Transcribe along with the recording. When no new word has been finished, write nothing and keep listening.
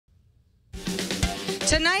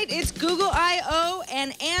Tonight, it's Google I.O.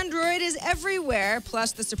 and Android is everywhere.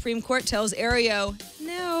 Plus, the Supreme Court tells Aereo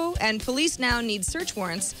no. And police now need search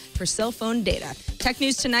warrants for cell phone data. Tech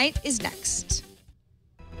News Tonight is next.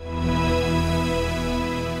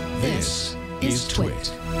 This is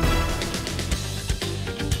Twit.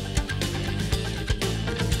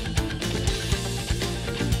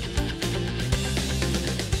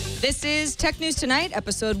 This is Tech News Tonight,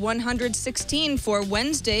 episode 116 for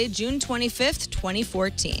Wednesday, June 25th,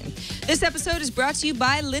 2014. This episode is brought to you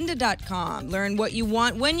by lynda.com. Learn what you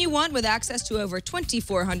want when you want with access to over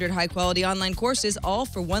 2,400 high-quality online courses, all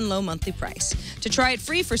for one low monthly price. To try it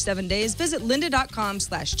free for 7 days, visit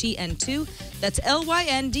lynda.com/TN2. That's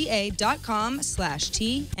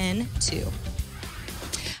LYNDA.com/TN2.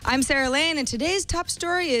 I'm Sarah Lane, and today's top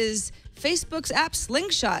story is Facebook's app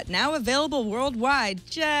Slingshot, now available worldwide.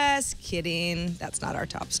 Just kidding. That's not our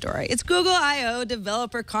top story. It's Google I.O.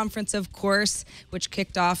 Developer Conference, of course, which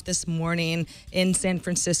kicked off this morning in San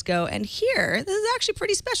Francisco. And here, this is actually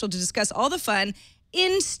pretty special to discuss all the fun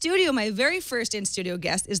in studio. My very first in-studio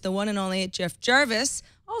guest is the one and only Jeff Jarvis,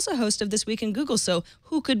 also host of This Week in Google. So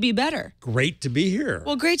who could be better? Great to be here.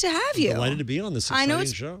 Well, great to have you. Delighted to be on this exciting show.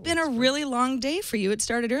 I know it's been a really long day for you. It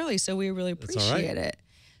started early, so we really appreciate it.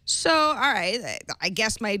 So, all right, I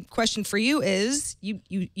guess my question for you is, you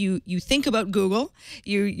think about Google,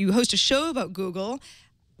 you host a show about Google.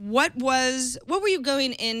 What were you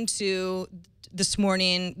going into this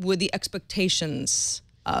morning with the expectations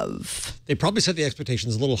of? They probably set the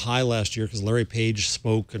expectations a little high last year because Larry Page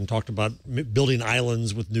spoke and talked about building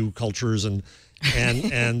islands with new cultures, and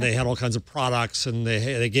they had all kinds of products, and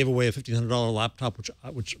they gave away a $1,500 laptop,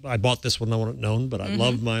 which I bought this one, I wouldn't known, but I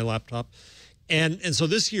love my laptop. And so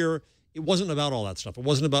this year, it wasn't about all that stuff. It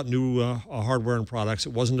wasn't about new hardware and products.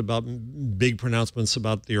 It wasn't about big pronouncements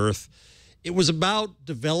about the Earth. It was about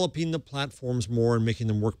developing the platforms more and making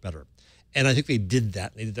them work better. And I think they did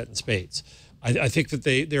that. They did that in spades. I think that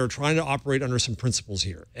they are trying to operate under some principles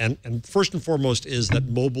here. And first and foremost is that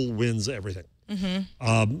mobile wins everything.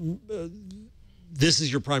 This is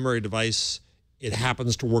your primary device. It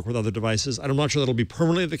happens to work with other devices. I'm not sure that'll be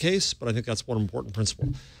permanently the case, but I think that's one important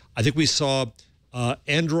principle. I think we saw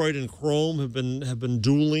Android and Chrome have been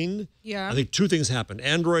dueling. Yeah. I think two things happened.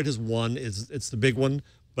 Android has won. It's the big one,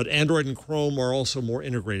 but Android and Chrome are also more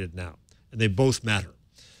integrated now, and they both matter.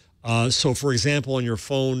 So, for example, on your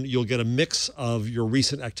phone, you'll get a mix of your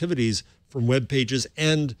recent activities from web pages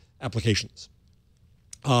and applications.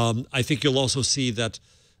 I think you'll also see that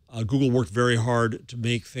Google worked very hard to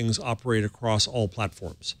make things operate across all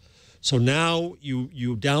platforms. So now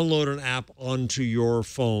you download an app onto your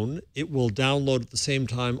phone. It will download at the same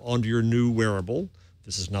time onto your new wearable.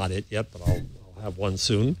 This is not it yet, but I'll have one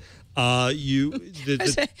soon.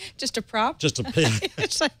 Just a prop? Just a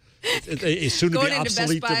soon-to-be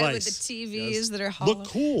obsolete device. With the TVs that are hollow. Look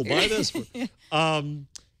cool, buy this one.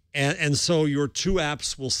 And so your two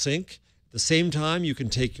apps will sync. At the same time, you can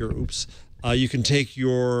take your, you can take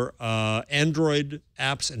your Android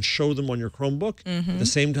apps and show them on your Chromebook. At the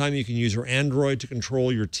same time, you can use your Android to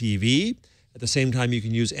control your TV. At the same time, you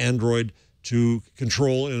can use Android to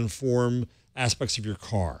control and inform aspects of your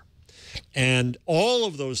car. And all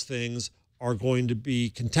of those things are going to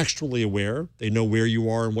be contextually aware. They know where you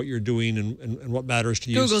are and what you're doing and what matters to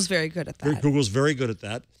you. Google's very good at that. Google's very good at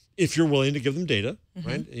that. If you're willing to give them data,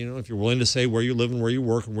 right? You know, if you're willing to say where you live and where you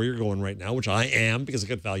work and where you're going right now, which I am because I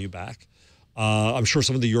get value back. I'm sure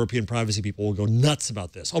some of the European privacy people will go nuts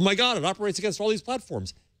about this. Oh my God, it operates against all these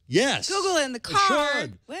platforms. Yes. Google in the car.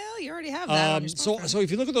 Well, you already have that on your smartphone. So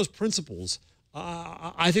if you look at those principles,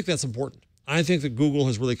 I think that's important. I think that Google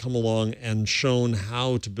has really come along and shown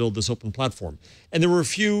how to build this open platform. And there were a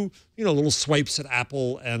few, little swipes at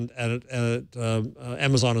Apple and at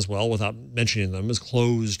Amazon as well, without mentioning them, as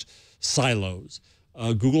closed silos.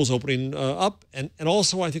 Google's opening up. And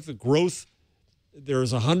also I think the growth,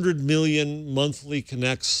 there's 100 million monthly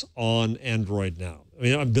connects on Android now. I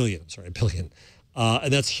mean, a billion.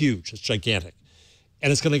 And that's huge. It's gigantic.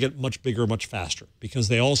 And it's going to get much bigger, much faster, because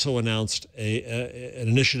they also announced an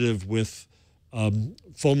initiative with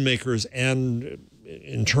phone makers and,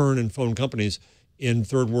 in turn, in phone companies in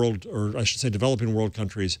third world, or I should say developing world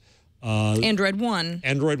countries. Android One.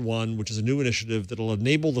 Android One, which is a new initiative that will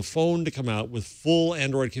enable the phone to come out with full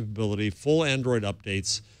Android capability, full Android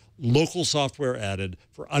updates, local software added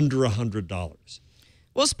for under $100.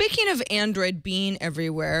 Well, speaking of Android being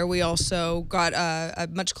everywhere, we also got a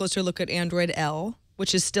much closer look at Android L,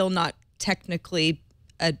 which is still not technically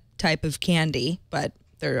a type of candy, but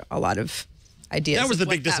there are a lot of ideas. That was the of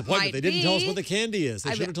big what that disappointment. might They didn't tell us be. what the candy is.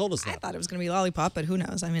 They should have told us I that. thought it was going to be lollipop, but who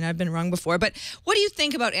knows? I mean, I've been wrong before. But what do you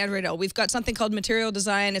think about Android L? We've got something called material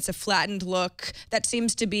design. It's a flattened look. That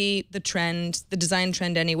seems to be the trend, the design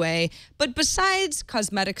trend anyway. But besides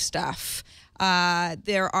cosmetic stuff,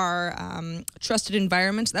 there are trusted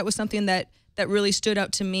environments. That was something that really stood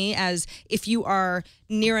out to me, as if you are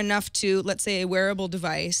near enough to, let's say, a wearable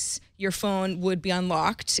device, your phone would be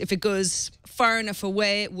unlocked. If it goes far enough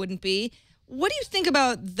away, it wouldn't be. What do you think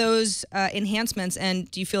about those enhancements,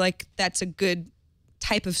 and do you feel like that's a good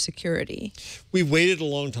type of security? We've waited a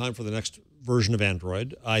long time for the next version of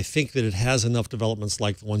Android. I think that it has enough developments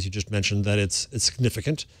like the ones you just mentioned that it's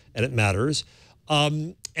significant and it matters.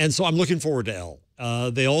 And so I'm looking forward to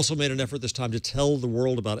L. They also made an effort this time to tell the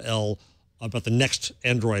world about L, about the next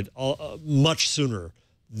Android, much sooner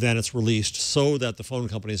than it's released, so that the phone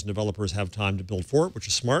companies and developers have time to build for it, which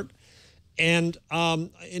is smart. And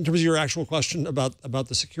in terms of your actual question about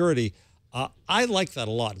the security, I like that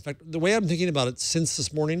a lot. In fact, the way I'm thinking about it since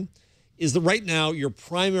this morning is that right now your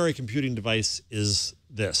primary computing device is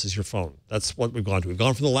your phone. That's what we've gone to. We've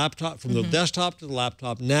gone from the laptop, from the desktop to the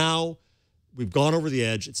laptop. Now we've gone over the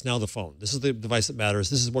edge. It's now the phone. This is the device that matters.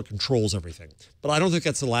 This is what controls everything. But I don't think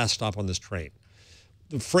that's the last stop on this train.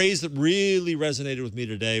 The phrase that really resonated with me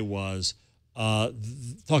today was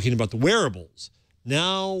talking about the wearables.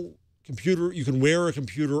 Now, you can wear a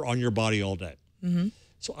computer on your body all day.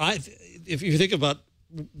 So if you think about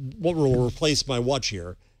what will replace my watch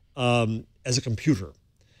here as a computer,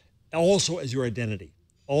 also as your identity,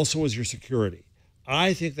 also as your security,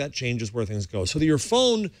 I think that changes where things go. So that your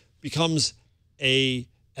phone becomes an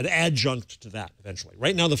adjunct to that eventually.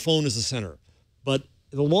 Right now, the phone is the center. But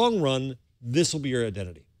in the long run, this will be your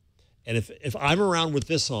identity. And if I'm around with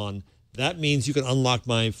this on, that means you can unlock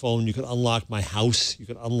my phone, you can unlock my house, you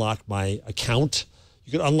can unlock my account,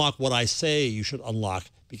 you can unlock what I say you should unlock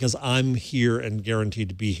because I'm here and guaranteed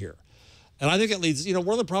to be here. And I think it leads, one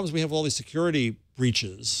of the problems we have with all these security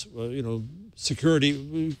breaches,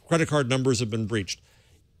 security, credit card numbers have been breached.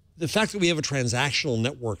 The fact that we have a transactional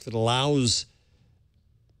network that allows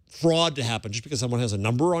fraud to happen just because someone has a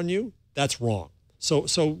number on you, that's wrong.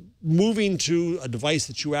 So moving to a device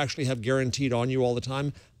that you actually have guaranteed on you all the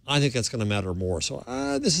time, I think that's going to matter more. So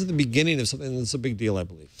this is the beginning of something that's a big deal, I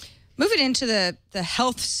believe. Moving into the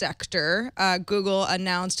health sector, Google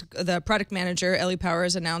announced, the product manager, Ellie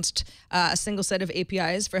Powers, announced a single set of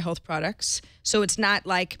APIs for health products. So it's not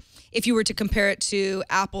like if you were to compare it to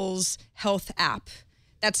Apple's health app.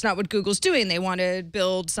 That's not what Google's doing. They want to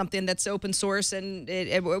build something that's open source and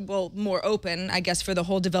more open, I guess, for the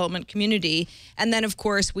whole development community. And then, of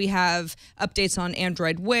course, we have updates on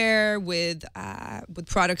Android Wear with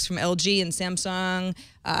products from LG and Samsung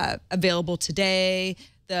available today.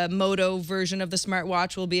 The Moto version of the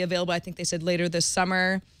smartwatch will be available, I think they said, later this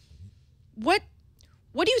summer. What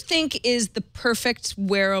do you think is the perfect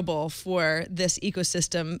wearable for this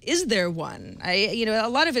ecosystem? Is there one? A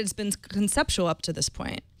lot of it's been conceptual up to this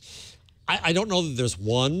point. I don't know that there's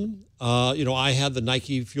one. I had the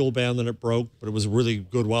Nike Fuel Band, then it broke, but it was really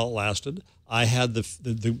good while it lasted. I had the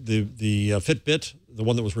Fitbit, the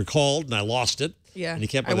one that was recalled, and I lost it. Yeah, and you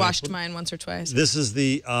can't buy I the washed mine once or twice. This is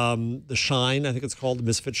the Shine, I think it's called, the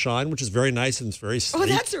Misfit Shine, which is very nice and it's very sleek. Oh,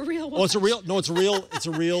 that's a real one. Oh, it's a real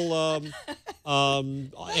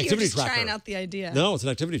activity just tracker. Trying out the idea. No, it's an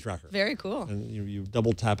activity tracker. Very cool. And you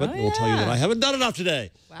double tap it, and it will yeah. tell you that I haven't done enough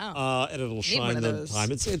today. Wow. And it'll Need shine one of the those.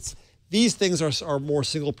 time. It's these things are more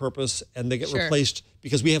single purpose, and they get Sure. replaced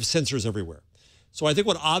because we have sensors everywhere. So I think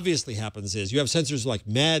what obviously happens is you have sensors like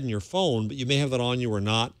MAD in your phone, but you may have that on you or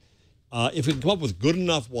not. If we can come up with good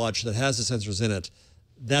enough watch that has the sensors in it,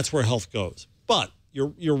 that's where health goes. But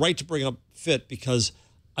you're right to bring up Fit, because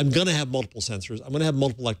I'm going to have multiple sensors. I'm going to have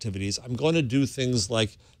multiple activities. I'm going to do things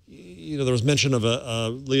like, there was mention of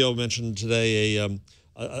Leo mentioned today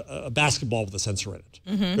a basketball with a sensor in it.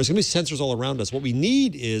 There's going to be sensors all around us. What we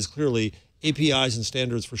need is clearly APIs and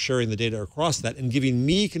standards for sharing the data across that and giving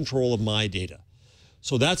me control of my data.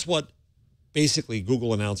 So that's what basically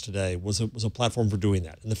Google announced today was a platform for doing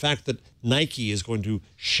that. And the fact that Nike is going to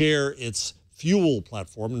share its Fuel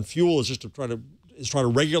platform, and Fuel is just to try to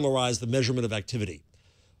regularize the measurement of activity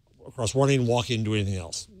across running, walking, doing anything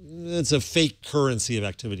else. It's a fake currency of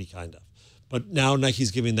activity, kind of. But now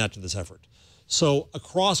Nike's giving that to this effort. So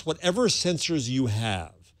across whatever sensors you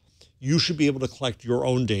have, you should be able to collect your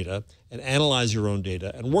own data and analyze your own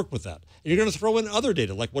data and work with that. And you're going to throw in other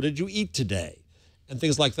data, like what did you eat today, and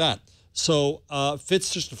things like that. So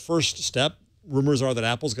Fit's just a first step. Rumors are that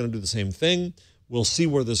Apple's going to do the same thing. We'll see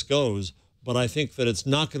where this goes, but I think that it's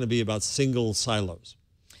not going to be about single silos.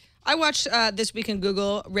 I watch This Week in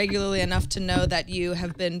Google regularly enough to know that you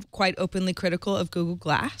have been quite openly critical of Google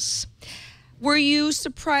Glass. Were you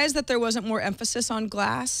surprised that there wasn't more emphasis on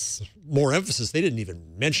Glass? More emphasis? They didn't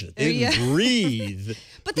even mention it. They didn't breathe.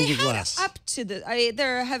 But Google they had Glass. up to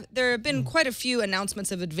there have been quite a few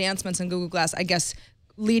announcements of advancements in Google Glass, I guess,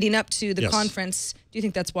 leading up to the conference. Do you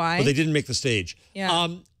think that's why? But they didn't make the stage. Yeah.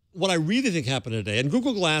 What I really think happened today, and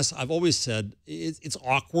Google Glass, I've always said, it's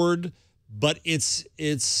awkward, but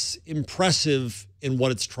it's impressive in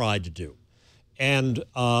what it's tried to do. And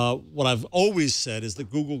what I've always said is that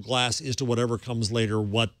Google Glass is to whatever comes later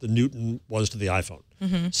what the Newton was to the iPhone.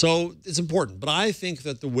 So it's important. But I think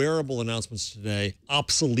that the wearable announcements today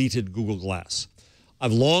obsoleted Google Glass.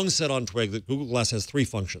 I've long said on Twig that Google Glass has 3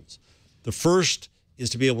 functions. The first is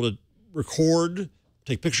to be able to record,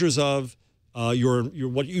 take pictures of your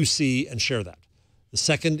what you see and share that. The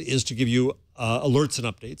second is to give you alerts and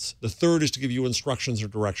updates. The third is to give you instructions or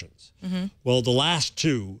directions. Well, the last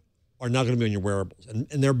 2 are not going to be on your wearables, and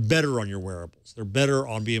they're better on your wearables. They're better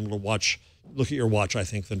on being able to look at your watch, I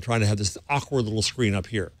think, than trying to have this awkward little screen up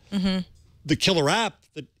here. The killer app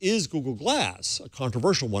that is Google Glass, a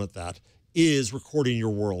controversial one at that, is recording your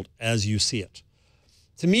world as you see it.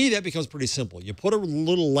 To me, that becomes pretty simple. You put a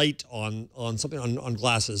little light on something on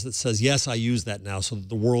glasses that says, yes, I use that now, so that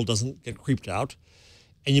the world doesn't get creeped out.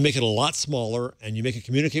 And you make it a lot smaller, and you make it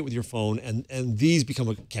communicate with your phone, and these become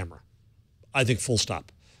a camera. I think full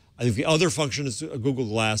stop. I think the other function is a Google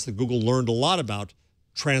Glass that Google learned a lot about,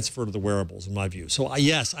 transfer to the wearables, in my view. So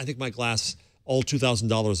yes, I think my Glass, all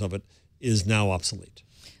 $2,000 of it, is now obsolete.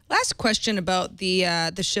 Last question about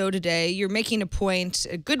the show today. You're making a point,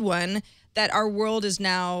 a good one, that our world is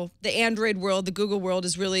now, the Android world, the Google world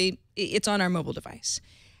is really, it's on our mobile device.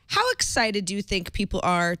 How excited do you think people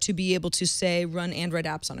are to be able to, say, run Android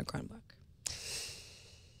apps on a Chromebook?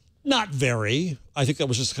 Not very. I think that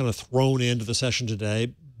was just kind of thrown into the session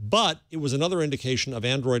today. But it was another indication of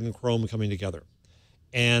Android and Chrome coming together,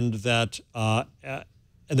 and that and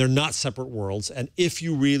they're not separate worlds. And if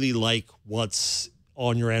you really like what's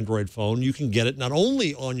on your Android phone, you can get it not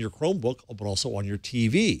only on your Chromebook, but also on your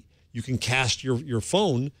TV. You can cast your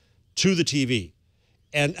phone to the TV.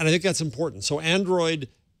 And I think that's important. So Android,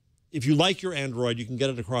 if you like your Android, you can get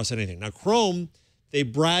it across anything. Now Chrome, they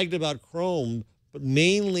bragged about Chrome, but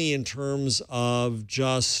mainly in terms of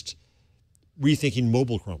just rethinking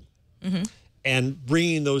mobile Chrome and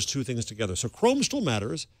bringing those 2 things together. So Chrome still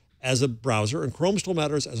matters as a browser, and Chrome still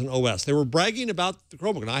matters as an OS. They were bragging about the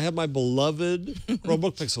Chromebook, and I have my beloved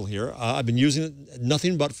Chromebook Pixel here. I've been using it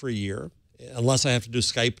nothing but for a year, unless I have to do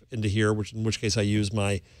Skype into here, in which case I use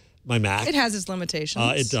my Mac. It has its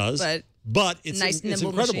limitations. It does. But it's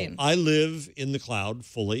incredible. Machine. I live in the cloud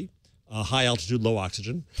fully, high altitude, low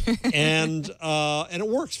oxygen, and it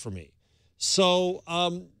works for me. So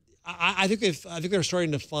I think they're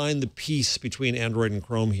starting to find the peace between Android and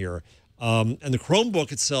Chrome here. And the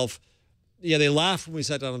Chromebook itself, yeah, they laughed when we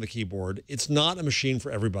sat down on the keyboard. It's not a machine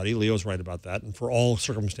for everybody. Leo's right about that, and for all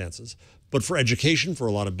circumstances. But for education, for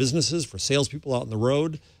a lot of businesses, for salespeople out on the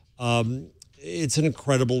road, it's an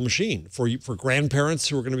incredible machine. For grandparents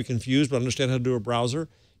who are going to be confused but understand how to do a browser,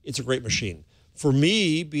 it's a great machine. For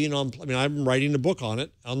me, I'm writing a book on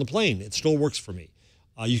it on the plane. It still works for me.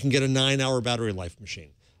 You can get a 9-hour battery life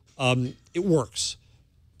machine. It works.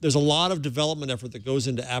 There's a lot of development effort that goes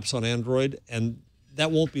into apps on Android, and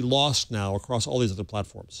that won't be lost now across all these other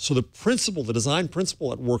platforms. So the design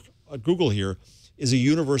principle at work at Google here is a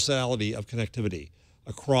universality of connectivity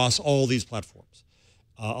across all these platforms,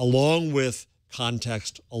 along with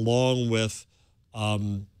context, along with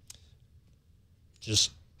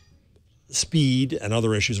just speed and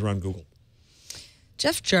other issues around Google.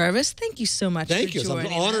 Jeff Jarvis, thank you so much for joining us. I'm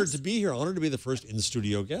honored to be here. Honored to be the first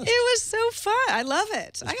in-studio guest. It was so fun. I love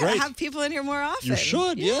it. I got to have people in here more often. You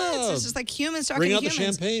should, yeah. It's just like humans talking to humans. Bring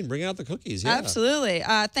out the champagne. Bring out the cookies. Yeah. Absolutely.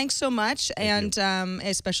 Thanks so much. Thank you.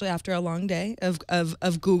 Especially after a long day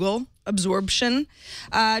of Google absorption.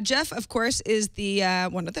 Jeff, of course, is the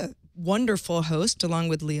one of the wonderful hosts, along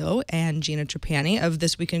with Leo and Gina Trapani, of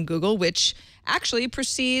This Week in Google, which actually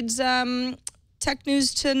precedes Tech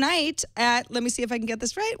News Tonight at, let me see if I can get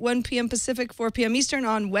this right, 1 p.m. Pacific, 4 p.m. Eastern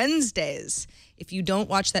on Wednesdays. If you don't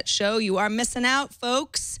watch that show, you are missing out,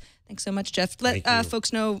 folks. Thanks so much, Jeff. Let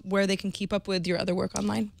folks know where they can keep up with your other work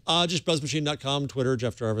online. Just buzzmachine.com, Twitter,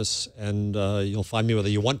 Jeff Jarvis, and you'll find me whether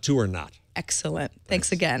you want to or not. Excellent.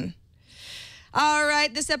 Thanks again. All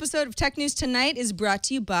right, this episode of Tech News Tonight is brought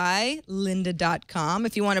to you by lynda.com.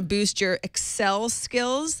 If you want to boost your Excel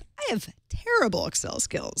skills, I have terrible Excel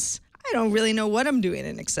skills. I don't really know what I'm doing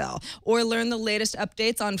in Excel. Or learn the latest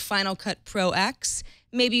updates on Final Cut Pro X.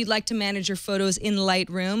 Maybe you'd like to manage your photos in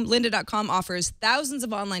Lightroom. Lynda.com offers thousands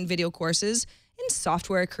of online video courses in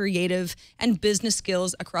software, creative, and business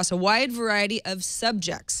skills across a wide variety of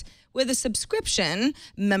subjects. With a subscription,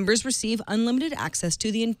 members receive unlimited access to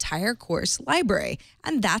the entire course library,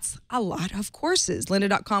 and that's a lot of courses.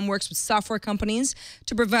 Lynda.com works with software companies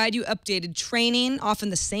to provide you updated training, often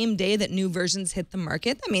the same day that new versions hit the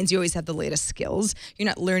market. That means you always have the latest skills. You're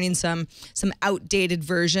not learning some outdated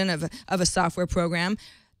version of a software program.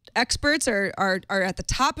 Experts are at the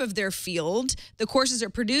top of their field. The courses are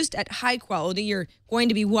produced at high quality. You're going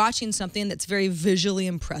to be watching something that's very visually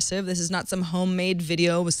impressive. This is not some homemade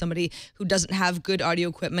video with somebody who doesn't have good audio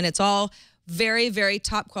equipment. It's all very, very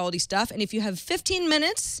top quality stuff. And if you have 15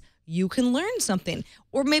 minutes, you can learn something.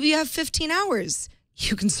 Or maybe you have 15 hours.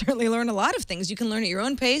 You can certainly learn a lot of things. You can learn at your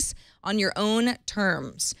own pace, on your own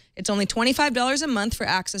terms. It's only $25 a month for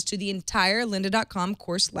access to the entire Lynda.com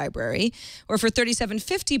course library. Or for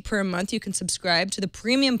 $37.50 per month, you can subscribe to the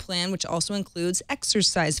premium plan, which also includes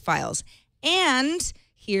exercise files. And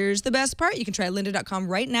here's the best part. You can try Lynda.com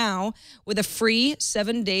right now with a free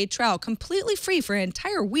 7-day trial, completely free for an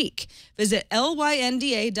entire week. Visit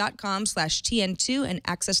lynda.com/TN2 and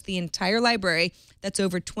access the entire library. That's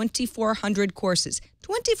over 2,400 courses.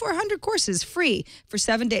 2,400 courses free for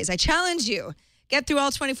 7 days. I challenge you. Get through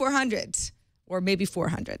all 2,400 or maybe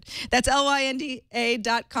 400. That's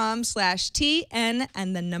lynda.com/TN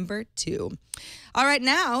and the number 2. All right,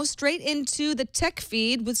 now straight into the tech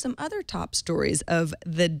feed with some other top stories of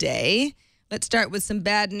the day. Let's start with some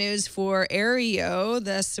bad news for Aereo.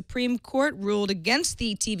 The Supreme Court ruled against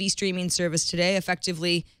the TV streaming service today,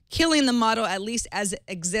 effectively killing the model, at least as it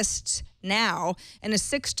exists now. In a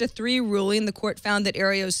 6-3 ruling, the court found that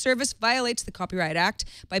Aereo's service violates the Copyright Act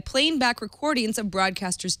by playing back recordings of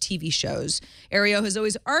broadcasters' TV shows. Aereo has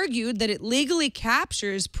always argued that it legally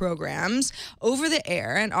captures programs over the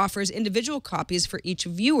air and offers individual copies for each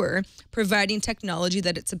viewer, providing technology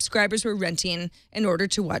that its subscribers were renting in order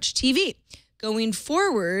to watch TV. Going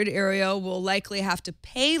forward, Aereo will likely have to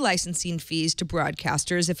pay licensing fees to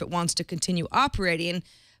broadcasters if it wants to continue operating,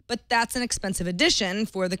 but that's an expensive addition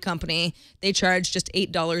for the company. They charge just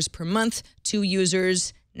 $8 per month to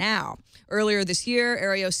users now. Earlier this year,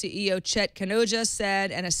 Aereo CEO Chet Kanoja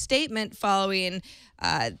said in a statement following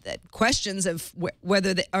questions of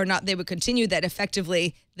whether or not they would continue, that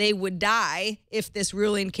effectively they would die if this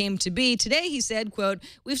ruling came to be. Today, he said, quote,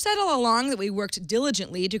 "We've said all along that we worked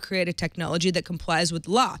diligently to create a technology that complies with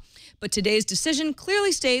the law. But today's decision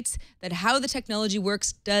clearly states that how the technology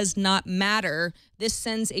works does not matter. This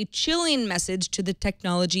sends a chilling message to the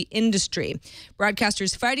technology industry."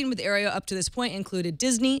 Broadcasters fighting with Aereo up to this point included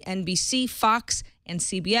Disney, NBC, Fox, and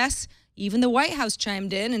CBS. Even the White House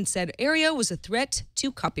chimed in and said Aereo was a threat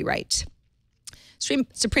to copyright.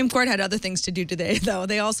 Supreme Court had other things to do today, though.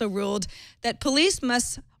 They also ruled that police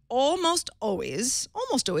must almost always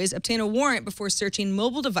obtain a warrant before searching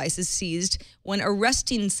mobile devices seized when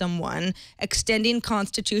arresting someone, extending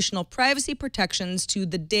constitutional privacy protections to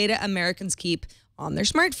the data Americans keep on their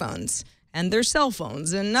smartphones and their cell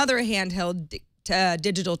phones and other handheld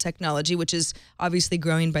digital technology, which is obviously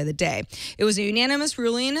growing by the day. It was a unanimous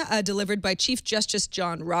ruling delivered by Chief Justice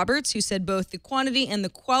John Roberts, who said both the quantity and the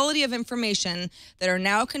quality of information that are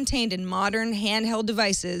now contained in modern handheld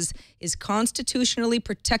devices is constitutionally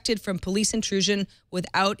protected from police intrusion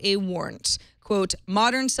without a warrant. Quote,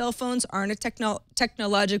 "Modern cell phones aren't a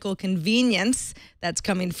technological convenience." That's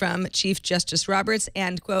coming from Chief Justice Roberts.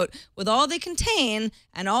 And, quote, "With all they contain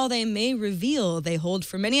and all they may reveal, they hold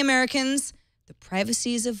for many Americans the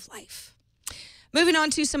privacies of life." Moving on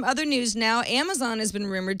to some other news now. Amazon has been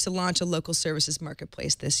rumored to launch a local services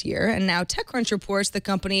marketplace this year. And now TechCrunch reports the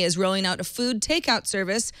company is rolling out a food takeout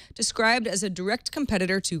service described as a direct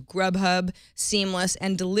competitor to Grubhub, Seamless,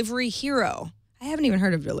 and Delivery Hero. I haven't even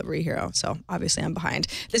heard of Delivery Hero, so obviously I'm behind.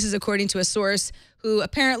 This is according to a source who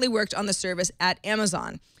apparently worked on the service at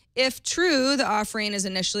Amazon. If true, the offering is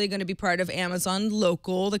initially going to be part of Amazon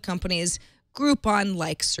Local, the company's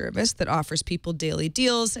Groupon-like service that offers people daily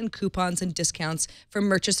deals and coupons and discounts for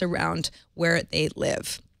merchants around where they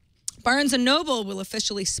live. Barnes & Noble will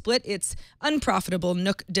officially split its unprofitable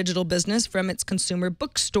Nook digital business from its consumer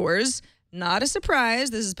bookstores. Not a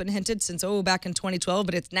surprise. This has been hinted since, back in 2012,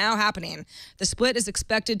 but it's now happening. The split is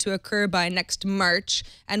expected to occur by next March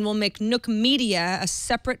and will make Nook Media a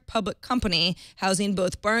separate public company housing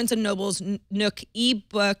both Barnes & Noble's Nook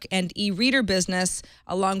e-book and e-reader business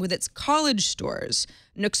along with its college stores.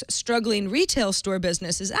 Nook's struggling retail store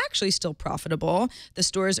business is actually still profitable. The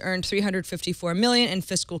stores earned $354 million in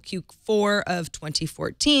fiscal Q4 of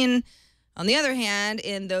 2014. On the other hand,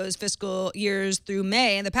 in those fiscal years through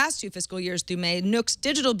May, in the past 2 fiscal years through May, Nook's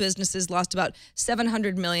digital businesses lost about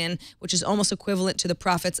 $700 million, which is almost equivalent to the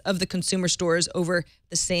profits of the consumer stores over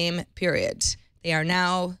the same period. They are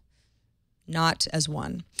now not as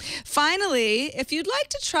one. Finally, if you'd like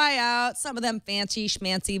to try out some of them fancy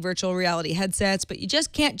schmancy virtual reality headsets, but you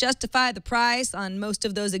just can't justify the price on most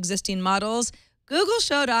of those existing models, Google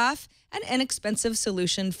showed off an inexpensive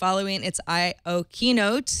solution following its I/O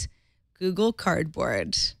keynote, Google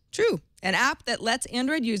Cardboard. True, an app that lets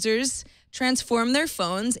Android users transform their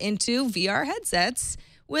phones into VR headsets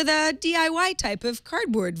with a DIY type of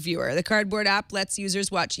cardboard viewer. The Cardboard app lets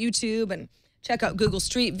users watch YouTube and check out Google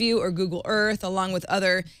Street View or Google Earth, along with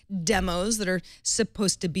other demos that are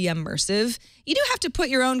supposed to be immersive. You do have to put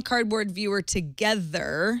your own cardboard viewer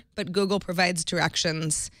together, but Google provides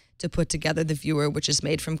directions to put together the viewer, which is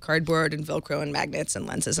made from cardboard and Velcro and magnets and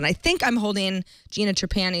lenses. And I think I'm holding Gina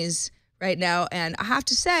Trapani's right now, and I have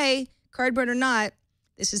to say, cardboard or not,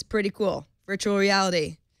 this is pretty cool. Virtual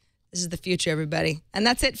reality. This is the future, everybody. And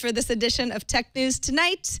that's it for this edition of Tech News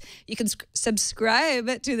Tonight. You can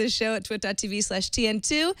subscribe to the show at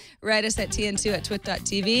twit.tv/TN2. Write us at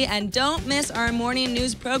TN2@twit.tv. And don't miss our morning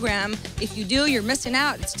news program. If you do, you're missing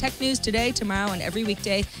out. It's Tech News today, tomorrow, and every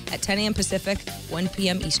weekday at 10 a.m. Pacific, 1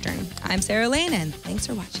 p.m. Eastern. I'm Sarah Lane, and thanks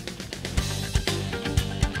for watching.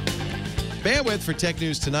 Bandwidth for Tech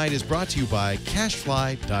News Tonight is brought to you by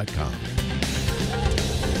CashFly.com.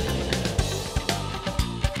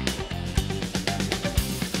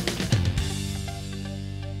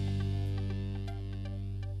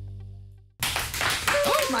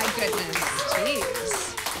 My goodness.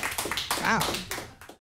 Jeez. Wow.